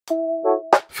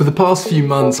For the past few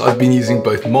months, I've been using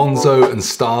both Monzo and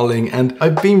Starling, and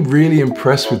I've been really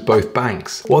impressed with both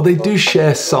banks. While they do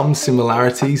share some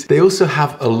similarities, they also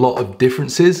have a lot of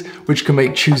differences, which can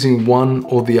make choosing one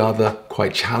or the other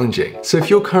quite challenging. So if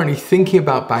you're currently thinking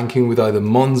about banking with either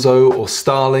Monzo or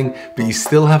Starling, but you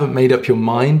still haven't made up your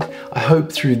mind, I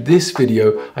hope through this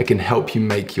video, I can help you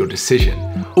make your decision.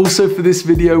 Also for this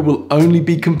video, we'll only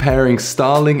be comparing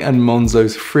Starling and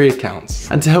Monzo's free accounts.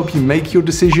 And to help you make your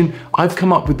decision, I've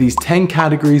come up with these 10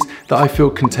 categories that I feel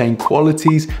contain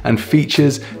qualities and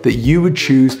features that you would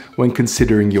choose when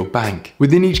considering your bank.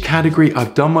 Within each category,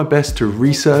 I've done my best to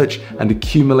research and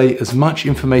accumulate as much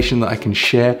information that I can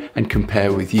share and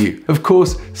compare with you. Of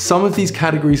course, some of these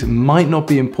categories might not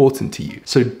be important to you,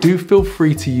 so do feel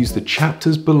free to use the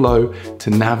chapters below to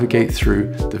navigate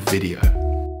through the video.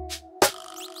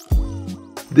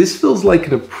 This feels like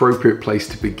an appropriate place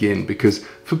to begin because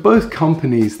for both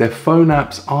companies, their phone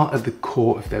apps are at the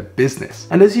core of their business.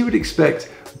 And as you would expect,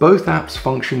 both apps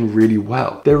function really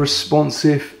well. They're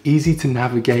responsive, easy to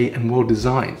navigate, and well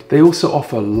designed. They also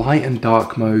offer light and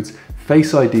dark modes,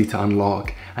 Face ID to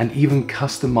unlock, and even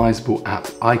customizable app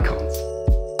icons.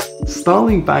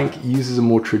 Starling Bank uses a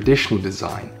more traditional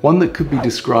design, one that could be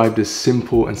described as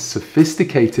simple and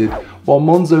sophisticated, while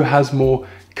Monzo has more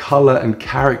color and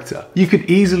character. You could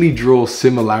easily draw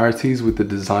similarities with the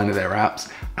design of their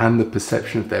apps and the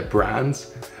perception of their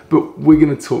brands, but we're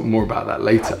going to talk more about that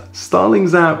later.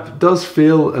 Starling's app does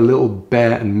feel a little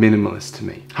bare and minimalist to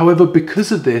me. However,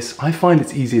 because of this, I find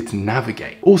it's easier to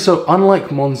navigate. Also, unlike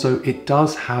Monzo, it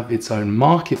does have its own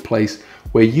marketplace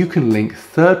where you can link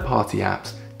third-party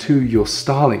apps to your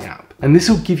Starling app. And this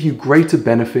will give you greater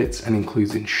benefits and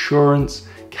includes insurance,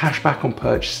 cashback on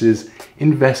purchases,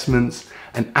 investments,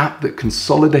 an app that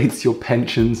consolidates your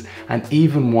pensions, and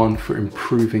even one for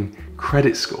improving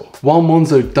credit score. While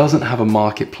Monzo doesn't have a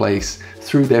marketplace,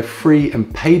 through their free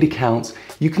and paid accounts,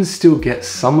 you can still get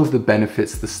some of the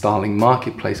benefits the Starling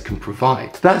marketplace can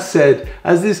provide. That said,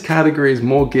 as this category is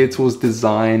more geared towards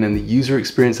design and the user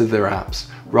experience of their apps,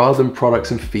 rather than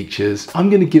products and features, I'm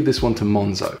gonna give this one to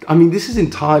Monzo. I mean, this is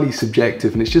entirely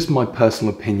subjective and it's just my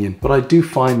personal opinion, but I do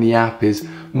find the app is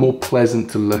more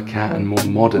pleasant to look at and more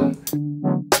modern.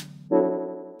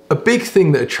 A big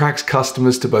thing that attracts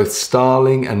customers to both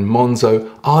Starling and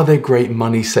Monzo are their great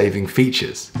money-saving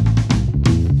features.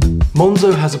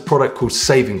 Monzo has a product called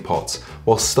Saving Pots,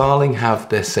 while Starling have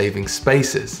their saving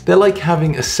spaces. They're like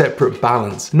having a separate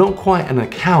balance, not quite an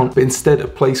account, but instead a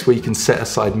place where you can set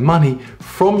aside money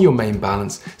from your main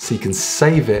balance so you can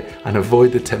save it and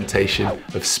avoid the temptation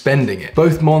of spending it.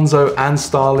 Both Monzo and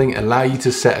Starling allow you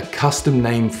to set a custom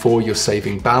name for your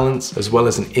saving balance, as well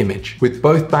as an image. With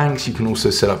both banks, you can also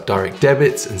set up direct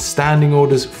debits and standing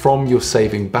orders from your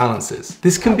saving balances.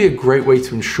 This can be a great way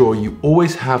to ensure you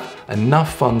always have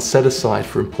enough funds set aside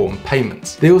for important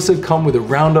payments. They also come with a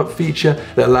roundup feature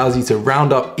that allows you to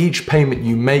round up each payment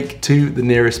you make to the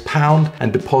nearest pound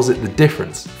and deposit the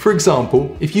difference. For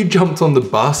example, if you jumped on the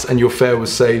bus and your fare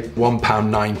was say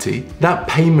 £1.90, that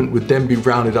payment would then be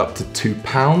rounded up to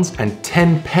 £2 and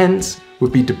 10 pence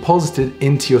would be deposited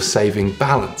into your saving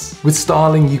balance. With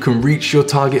Starling, you can reach your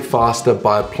target faster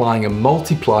by applying a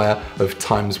multiplier of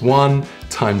 ×1,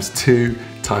 ×2,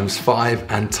 ×5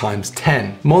 and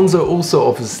 ×10. Monzo also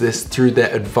offers this through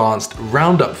their advanced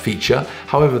roundup feature,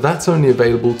 however that's only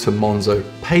available to Monzo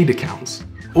paid accounts.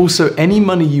 Also, any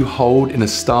money you hold in a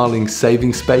Starling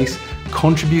saving space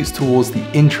contributes towards the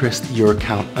interest your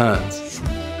account earns.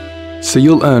 So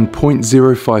you'll earn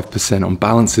 0.05% on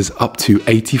balances up to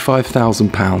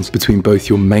 £85,000 between both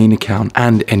your main account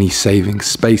and any savings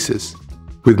spaces.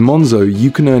 With Monzo, you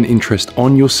can earn interest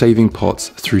on your saving pots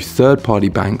through third-party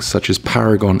banks such as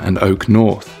Paragon and Oak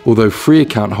North, although free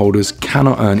account holders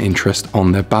cannot earn interest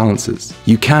on their balances.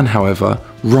 You can, however,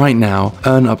 right now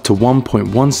earn up to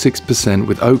 1.16%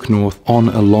 with Oak North on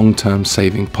a long-term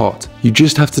saving pot. You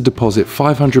just have to deposit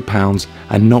 £500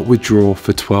 and not withdraw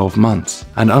for 12 months.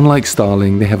 And unlike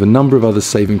Starling, they have a number of other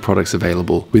saving products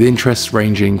available, with interests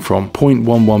ranging from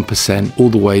 0.11% all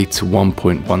the way to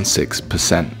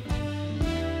 1.16%.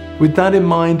 With that in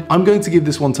mind, I'm going to give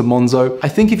this one to Monzo. I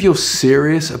think if you're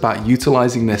serious about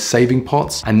utilizing their saving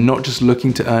pots and not just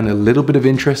looking to earn a little bit of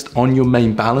interest on your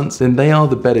main balance, then they are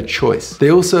the better choice. They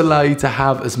also allow you to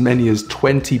have as many as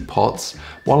 20 pots,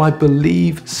 while I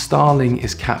believe Starling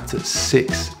is capped at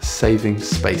 6 saving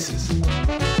spaces.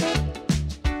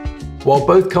 While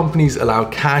both companies allow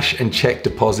cash and check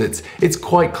deposits, it's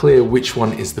quite clear which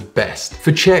one is the best.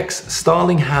 For checks,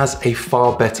 Starling has a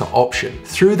far better option.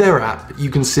 Through their app, you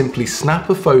can simply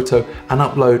snap a photo and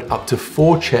upload up to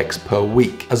 4 checks per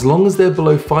week. As long as they're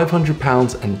below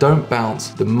 £500 and don't bounce,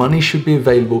 the money should be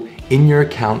available in your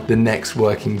account the next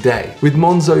working day. With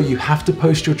Monzo, you have to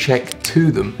post your check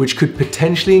to them, which could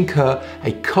potentially incur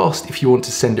a cost if you want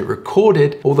to send it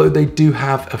recorded, although they do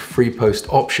have a free post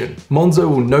option. Monzo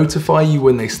will notify you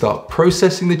when they start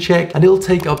processing the check, and it'll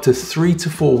take up to 3 to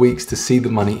 4 weeks to see the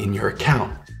money in your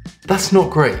account. That's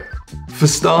not great. For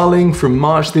Starling, from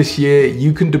March this year,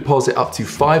 you can deposit up to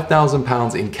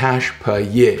 £5,000 in cash per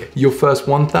year. Your first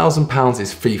 £1,000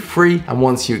 is fee-free, and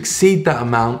once you exceed that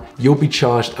amount, you'll be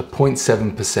charged a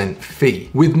 0.7% fee.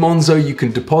 With Monzo, you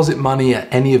can deposit money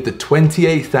at any of the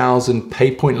 28,000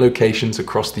 PayPoint locations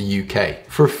across the UK.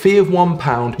 For a fee of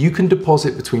 £1, you can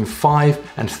deposit between £500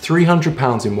 and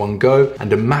 £300 in one go,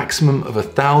 and a maximum of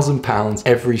 £1,000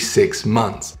 every 6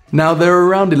 months. Now, there are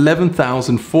around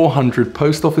 11,400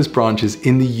 post office branches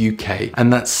in the UK,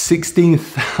 and that's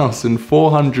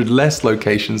 16,400 less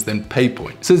locations than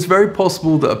PayPoint. So it's very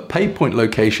possible that a PayPoint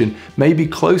location may be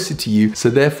closer to you, so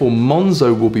therefore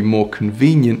Monzo will be more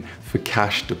convenient for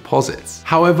cash deposits.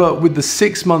 However, with the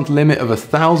 6-month limit of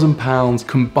 £1,000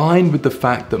 combined with the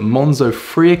fact that Monzo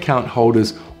free account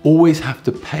holders always have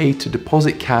to pay to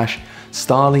deposit cash,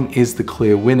 Starling is the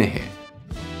clear winner here.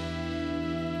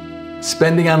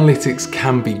 Spending analytics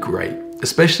can be great,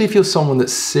 especially if you're someone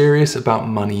that's serious about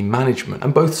money management,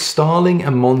 and both Starling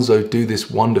and Monzo do this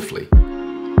wonderfully.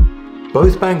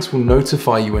 Both banks will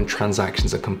notify you when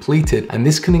transactions are completed, and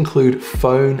this can include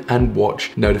phone and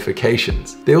watch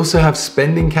notifications. They also have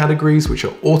spending categories which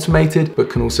are automated but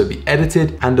can also be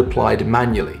edited and applied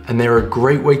manually, and they're a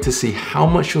great way to see how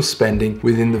much you're spending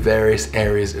within the various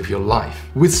areas of your life.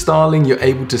 With Starling, you're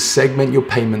able to segment your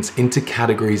payments into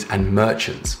categories and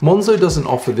merchants. Monzo doesn't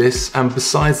offer this, and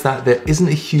besides that, there isn't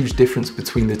a huge difference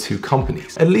between the two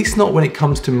companies, at least not when it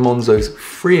comes to Monzo's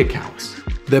free accounts.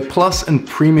 Their Plus and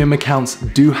Premium accounts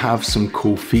do have some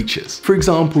cool features. For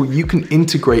example, you can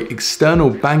integrate external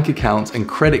bank accounts and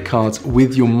credit cards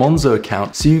with your Monzo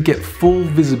account, so you get full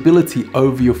visibility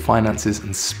over your finances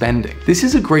and spending. This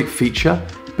is a great feature,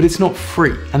 but it's not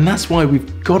free, and that's why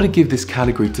we've got to give this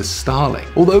category to Starling.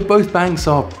 Although both banks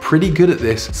are pretty good at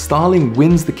this, Starling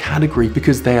wins the category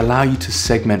because they allow you to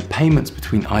segment payments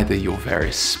between either your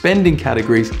various spending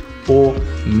categories or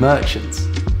merchants.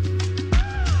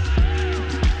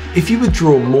 If you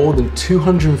withdraw more than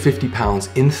 £250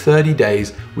 in 30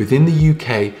 days within the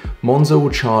UK, Monzo will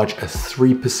charge a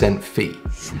 3% fee.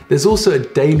 There's also a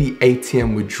daily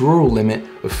ATM withdrawal limit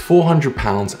of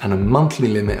 £400 and a monthly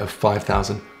limit of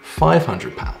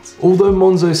 £5,500. Although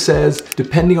Monzo says,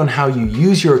 depending on how you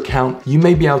use your account, you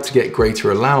may be able to get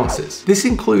greater allowances. This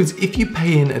includes if you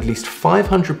pay in at least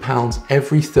 £500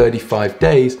 every 35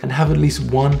 days and have at least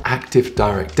one active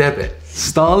direct debit.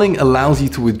 Starling allows you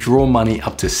to withdraw money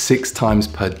up to 6 times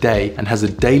per day and has a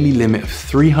daily limit of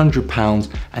 £300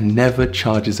 and never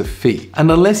charges a fee. And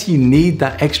unless you need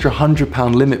that extra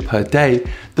 £100 limit per day,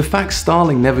 the fact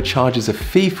Starling never charges a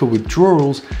fee for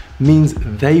withdrawals means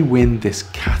they win this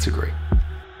category.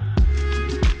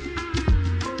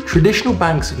 Traditional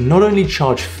banks not only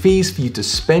charge fees for you to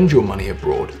spend your money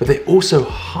abroad, but they also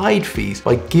hide fees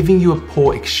by giving you a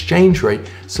poor exchange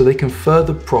rate so they can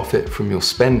further profit from your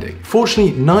spending.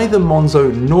 Fortunately, neither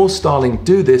Monzo nor Starling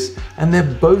do this, and they're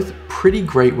both pretty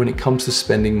great when it comes to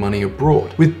spending money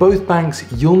abroad. With both banks,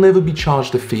 you'll never be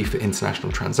charged a fee for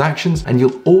international transactions, and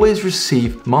you'll always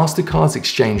receive MasterCard's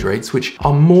exchange rates, which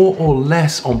are more or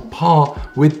less on par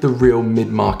with the real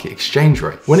mid-market exchange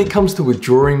rate. When it comes to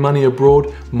withdrawing money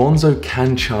abroad, Monzo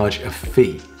can charge a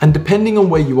fee. And depending on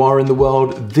where you are in the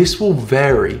world, this will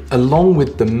vary along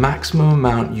with the maximum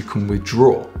amount you can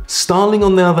withdraw. Starling,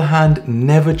 on the other hand,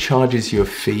 never charges you a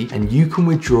fee, and you can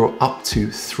withdraw up to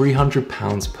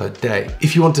 £300 per day.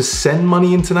 If you want to send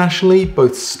money internationally,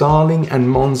 both Starling and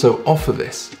Monzo offer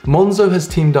this. Monzo has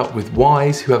teamed up with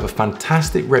Wise, who have a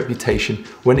fantastic reputation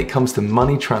when it comes to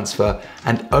money transfer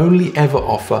and only ever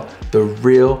offer the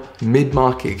real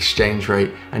mid-market exchange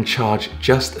rate and charge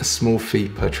just a small fee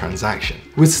per transaction.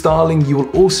 With Starling, you will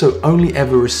also only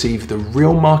ever receive the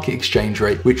real market exchange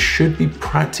rate, which should be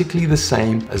practically the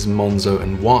same as as Monzo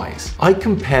and Wise. I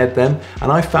compared them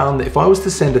and I found that if I was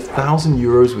to send 1,000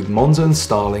 euros with Monzo and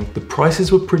Starling, the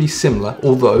prices were pretty similar,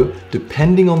 although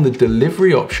depending on the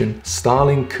delivery option,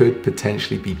 Starling could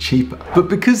potentially be cheaper. But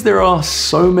because there are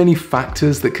so many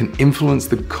factors that can influence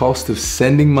the cost of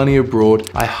sending money abroad,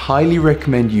 I highly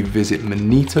recommend you visit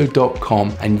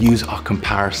Monito.com and use our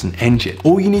comparison engine.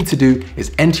 All you need to do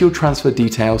is enter your transfer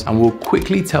details and we'll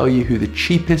quickly tell you who the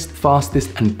cheapest, fastest,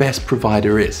 and best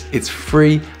provider is. It's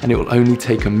free and it will only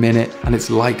take a minute and it's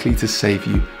likely to save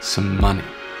you some money.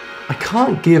 I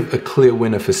can't give a clear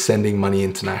winner for sending money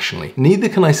internationally. Neither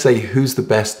can I say who's the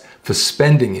best for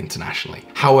spending internationally.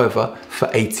 However, for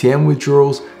ATM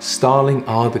withdrawals, Starling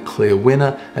are the clear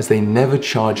winner as they never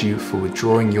charge you for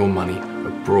withdrawing your money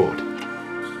abroad.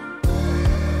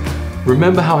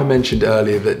 Remember how I mentioned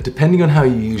earlier that depending on how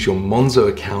you use your Monzo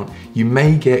account, you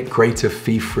may get greater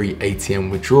fee-free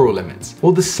ATM withdrawal limits.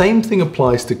 Well, the same thing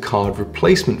applies to card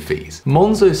replacement fees.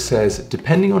 Monzo says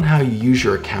depending on how you use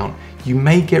your account, you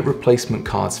may get replacement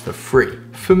cards for free.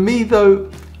 For me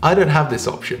though, I don't have this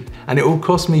option and it will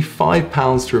cost me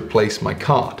 £5 to replace my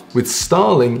card. With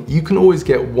Starling, you can always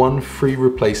get one free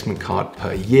replacement card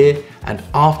per year and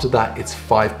after that it's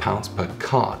 £5 per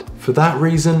card. For that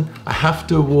reason, I have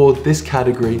to award this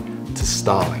category to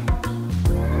Starling.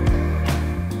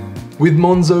 With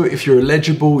Monzo, if you're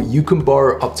eligible, you can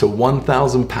borrow up to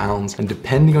 £1,000 and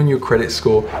depending on your credit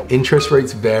score, interest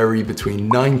rates vary between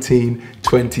 19,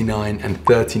 29 and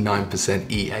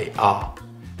 39% EAR.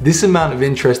 This amount of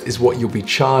interest is what you'll be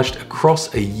charged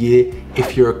across a year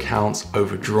if your account's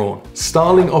overdrawn.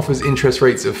 Starling offers interest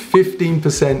rates of 15%,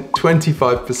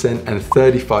 25% and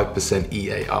 35%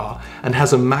 EAR and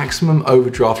has a maximum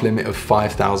overdraft limit of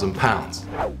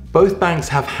 £5,000. Both banks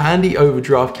have handy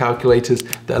overdraft calculators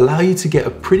that allow you to get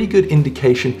a pretty good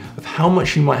indication of how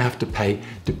much you might have to pay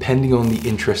depending on the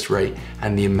interest rate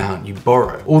and the amount you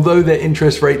borrow. Although their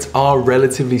interest rates are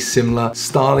relatively similar,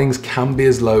 Starling's can be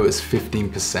as low as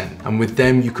 15%, and with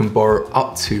them you can borrow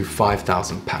up to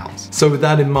 £5,000. So with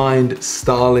that in mind,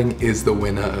 Starling is the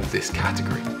winner of this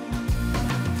category.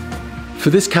 For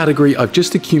this category, I've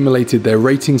just accumulated their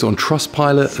ratings on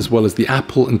Trustpilot as well as the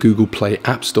Apple and Google Play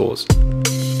app stores.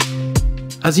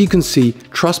 As you can see,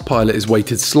 Trustpilot is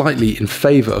weighted slightly in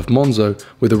favor of Monzo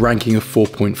with a ranking of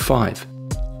 4.5.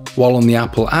 While on the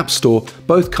Apple App Store,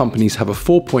 both companies have a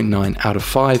 4.9 out of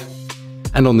 5,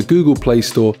 and on the Google Play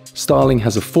Store, Starling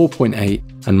has a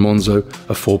 4.8 and Monzo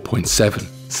a 4.7.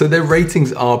 So their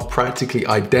ratings are practically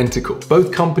identical.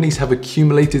 Both companies have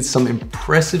accumulated some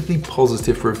impressively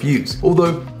positive reviews,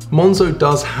 although Monzo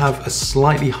does have a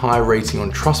slightly higher rating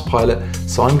on Trustpilot,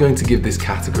 so I'm going to give this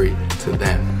category to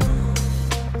them.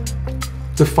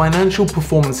 The financial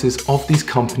performances of these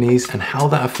companies and how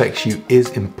that affects you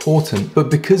is important, but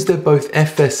because they're both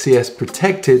FSCS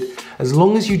protected, as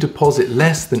long as you deposit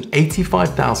less than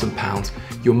 £85,000,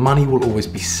 your money will always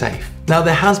be safe. Now,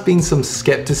 there has been some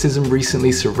skepticism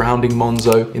recently surrounding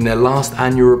Monzo. In their last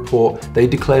annual report, they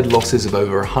declared losses of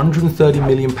over £130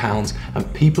 million,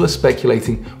 and people are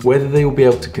speculating whether they will be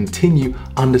able to continue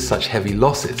under such heavy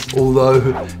losses. Although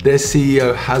their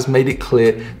CEO has made it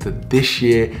clear that this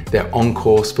year they're on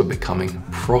course for becoming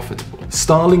profitable.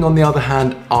 Starling, on the other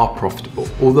hand, are profitable,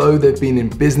 although they've been in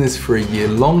business for a year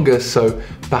longer, so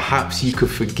perhaps you could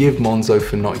forgive Monzo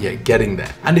for not yet getting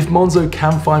there. And if Monzo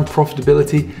can find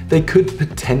profitability, they could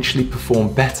potentially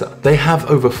perform better. They have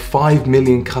over 5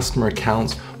 million customer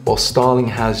accounts, while Starling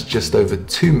has just over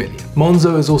 2 million.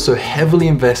 Monzo is also heavily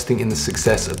investing in the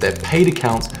success of their paid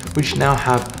accounts, which now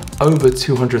have over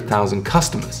 200,000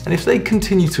 customers. And if they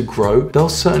continue to grow, they'll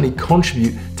certainly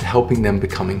contribute to helping them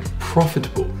becoming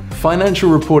profitable. Financial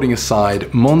reporting aside,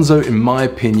 Monzo, in my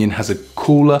opinion, has a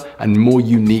cooler and more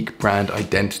unique brand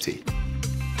identity.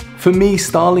 For me,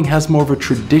 Starling has more of a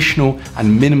traditional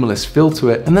and minimalist feel to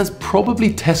it, and that's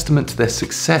probably testament to their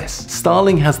success.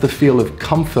 Starling has the feel of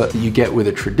comfort that you get with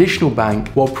a traditional bank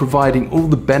while providing all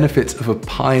the benefits of a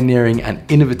pioneering and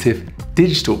innovative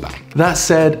digital bank. That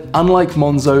said, unlike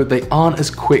Monzo, they aren't as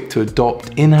quick to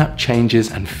adopt in-app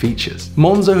changes and features.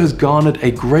 Monzo has garnered a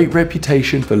great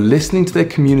reputation for listening to their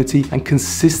community and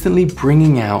consistently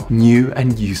bringing out new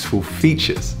and useful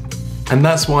features. And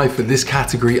that's why for this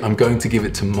category, I'm going to give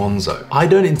it to Monzo. I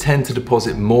don't intend to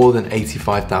deposit more than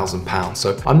 £85,000,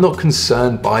 so I'm not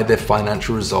concerned by their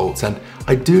financial results, and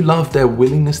I do love their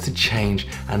willingness to change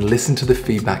and listen to the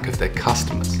feedback of their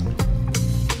customers.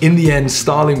 In the end,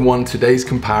 Starling won today's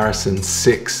comparison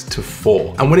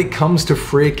 6-4. And when it comes to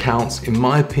free accounts, in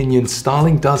my opinion,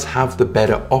 Starling does have the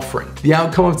better offering. The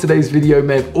outcome of today's video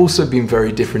may have also been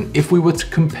very different if we were to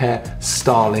compare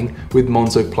Starling with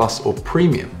Monzo Plus or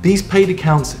Premium. These paid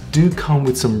accounts do come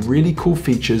with some really cool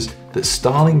features that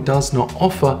Starling does not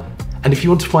offer. And if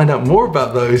you want to find out more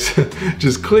about those,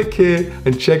 just click here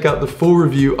and check out the full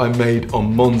review I made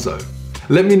on Monzo.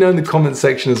 Let me know in the comment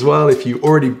section as well if you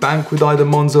already bank with either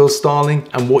Monzo or Starling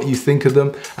and what you think of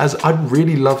them, as I'd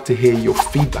really love to hear your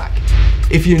feedback.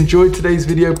 If you enjoyed today's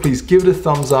video, please give it a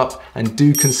thumbs up and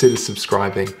do consider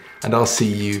subscribing, and I'll see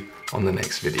you on the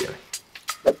next video.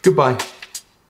 Goodbye.